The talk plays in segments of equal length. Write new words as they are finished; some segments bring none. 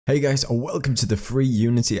Hey guys, and welcome to the free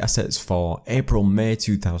Unity assets for April-May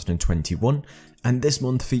 2021, and this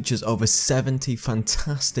month features over 70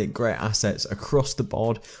 fantastic great assets across the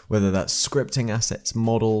board, whether that's scripting assets,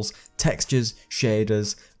 models, textures,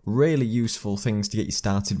 shaders, really useful things to get you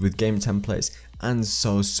started with game templates, and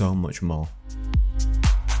so much more.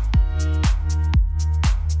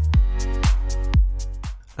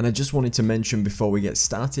 And I just wanted to mention before we get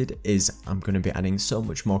started is I'm going to be adding so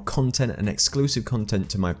much more content and exclusive content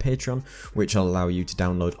to my Patreon, which will allow you to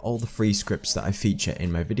download all the free scripts that I feature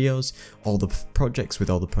in my videos, all the projects with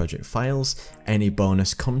all the project files, any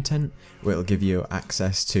bonus content. It'll give you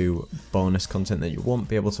access to bonus content that you won't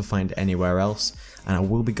be able to find anywhere else. And I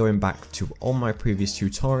will be going back to all my previous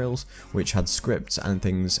tutorials which had scripts and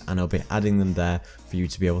things, and I'll be adding them there for you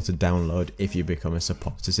to be able to download if you become a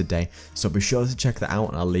supporter today. So be sure to check that out,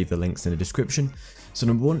 and I'll leave the links in the description. So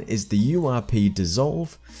number one is the URP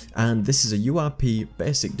Dissolve, and this is a URP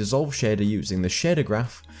basic dissolve shader using the shader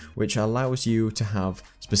graph, which allows you to have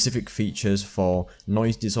specific features for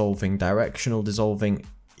noise dissolving, directional dissolving,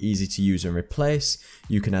 easy to use and replace.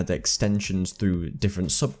 You can add extensions through different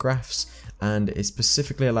subgraphs, and it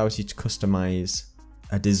specifically allows you to customize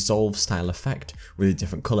a dissolve style effect with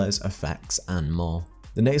different colors, effects, and more.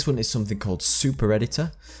 The next one is something called Super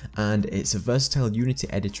Editor, and it's a versatile Unity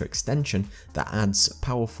editor extension that adds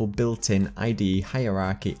powerful built-in IDE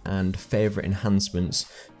hierarchy and favorite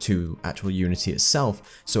enhancements to actual Unity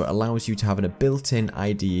itself. So it allows you to have a built-in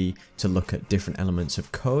IDE to look at different elements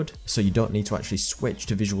of code, so you don't need to actually switch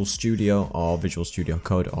to Visual Studio or Visual Studio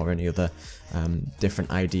Code or any other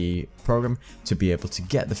different IDE program to be able to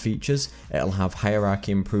get the features. It'll have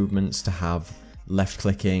hierarchy improvements to have left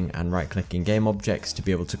clicking and right clicking game objects to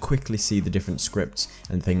be able to quickly see the different scripts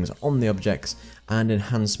and things on the objects, and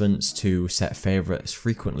enhancements to set favorites,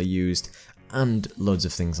 frequently used, and loads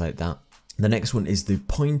of things like that. The next one is the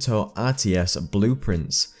Pointo RTS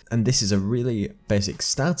Blueprints, and this is a really basic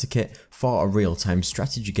starter kit for a real-time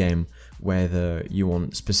strategy game, whether you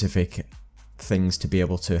want specific things to be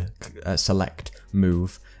able to select,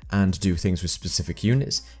 move, and do things with specific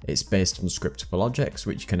units. It's based on scriptable objects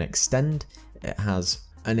which you can extend. It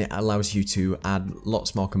allows you to add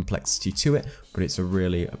lots more complexity to it, but it's a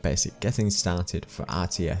really basic getting started for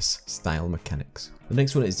RTS style mechanics. The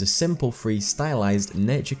next one is the simple free Stylized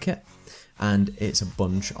nature kit, and it's a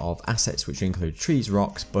bunch of assets which include trees,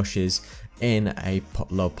 rocks, bushes in a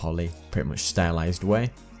low poly, pretty much stylized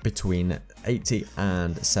way, between 80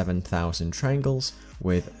 and 7,000 triangles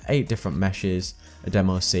with 8 different meshes, a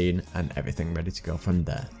demo scene, and everything ready to go from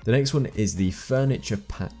there. The next one is the Furniture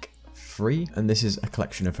Pack Free, and this is a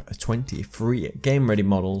collection of 20 free game ready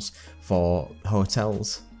models for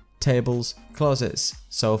hotels, tables, closets,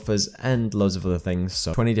 sofas, and loads of other things.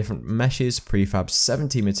 So 20 different meshes, prefabs,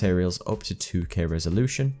 70 materials, up to 2K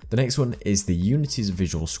resolution. The next one is the Unity's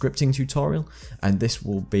visual scripting tutorial, and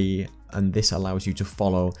this allows you to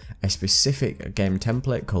follow a specific game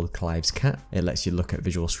template called Clive's Cat. It lets you look at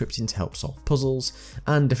visual scripting to help solve puzzles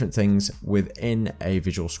and different things within a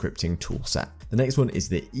visual scripting toolset. The next one is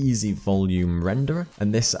the Easy Volume Renderer,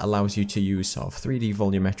 and this allows you to use sort of 3D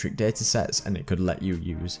volumetric data sets, and it could let you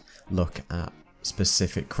look at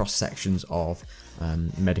specific cross sections of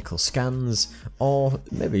medical scans, or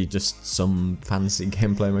maybe just some fancy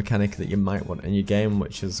gameplay mechanic that you might want in your game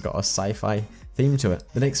which has got a sci-fi theme to it.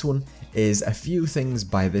 The next one is a few things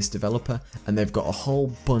by this developer, and they've got a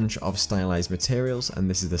whole bunch of stylized materials, and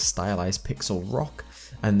this is the Stylized Pixel Rock,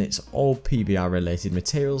 and it's all PBR related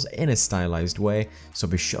materials in a stylized way, so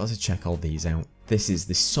be sure to check all these out. This is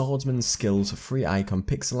the Swordsman Skills free icon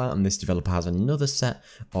pixel art, and this developer has another set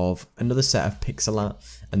of pixel art,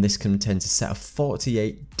 and this contains a set of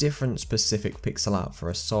 48 different specific pixel art for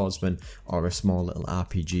a swordsman or a small little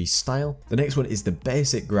RPG style. The next one is the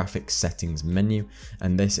basic graphics settings menu,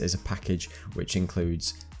 and this is a package which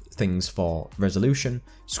includes things for resolution,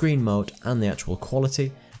 screen mode, and the actual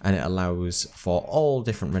quality, and it allows for all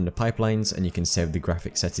different render pipelines, and you can save the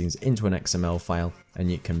graphic settings into an XML file, and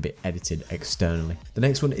it can be edited externally. The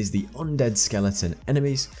next one is the Undead Skeleton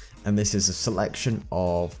Enemies, and this is a selection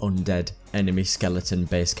of undead enemy skeleton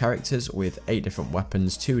based characters with 8 different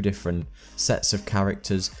weapons, 2 different sets of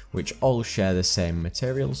characters which all share the same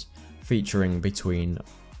materials, featuring between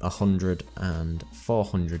 100 and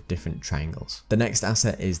 400 different triangles. The next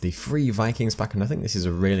asset is the free Vikings pack, and I think this is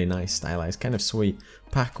a really nice stylized kind of sweet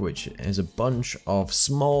pack which is a bunch of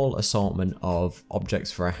small assortment of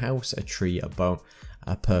objects for a house, a tree, a boat,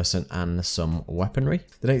 a person, and some weaponry.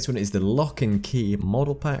 The next one is the Lock and Key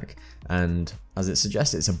model pack, and as it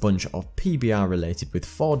suggests, it's a bunch of PBR related with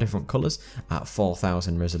 4 different colours at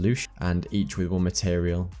 4000 resolution, and each with one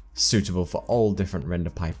material suitable for all different render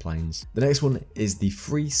pipelines. The next one is the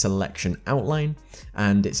free selection outline,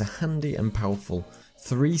 and it's a handy and powerful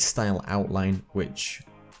 3-style outline which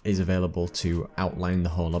is available to outline the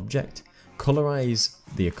whole object, colorize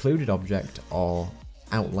the occluded object, or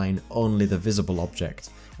outline only the visible object,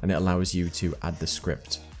 and it allows you to add the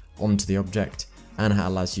script onto the object and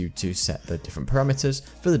allows you to set the different parameters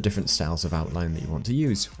for the different styles of outline that you want to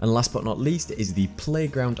use. And last but not least is the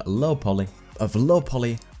playground low poly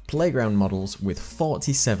playground models with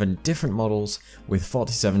 47 different models with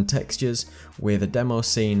 47 textures, with a demo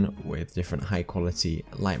scene with different high quality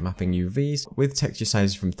light mapping UVs, with texture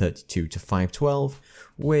sizes from 32 to 512,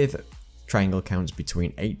 with triangle counts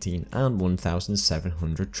between 18 and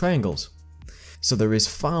 1700 triangles. So there is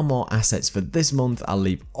far more assets for this month. I'll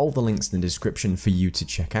leave all the links in the description for you to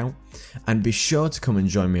check out, and be sure to come and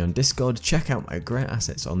join me on Discord, check out my great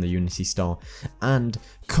assets on the Unity store, and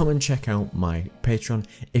come and check out my Patreon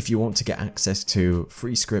if you want to get access to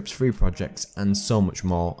free scripts, free projects, and so much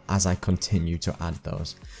more as I continue to add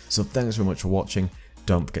those. So thanks very much for watching.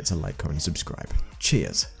 Don't forget to like, comment, and subscribe.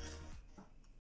 Cheers.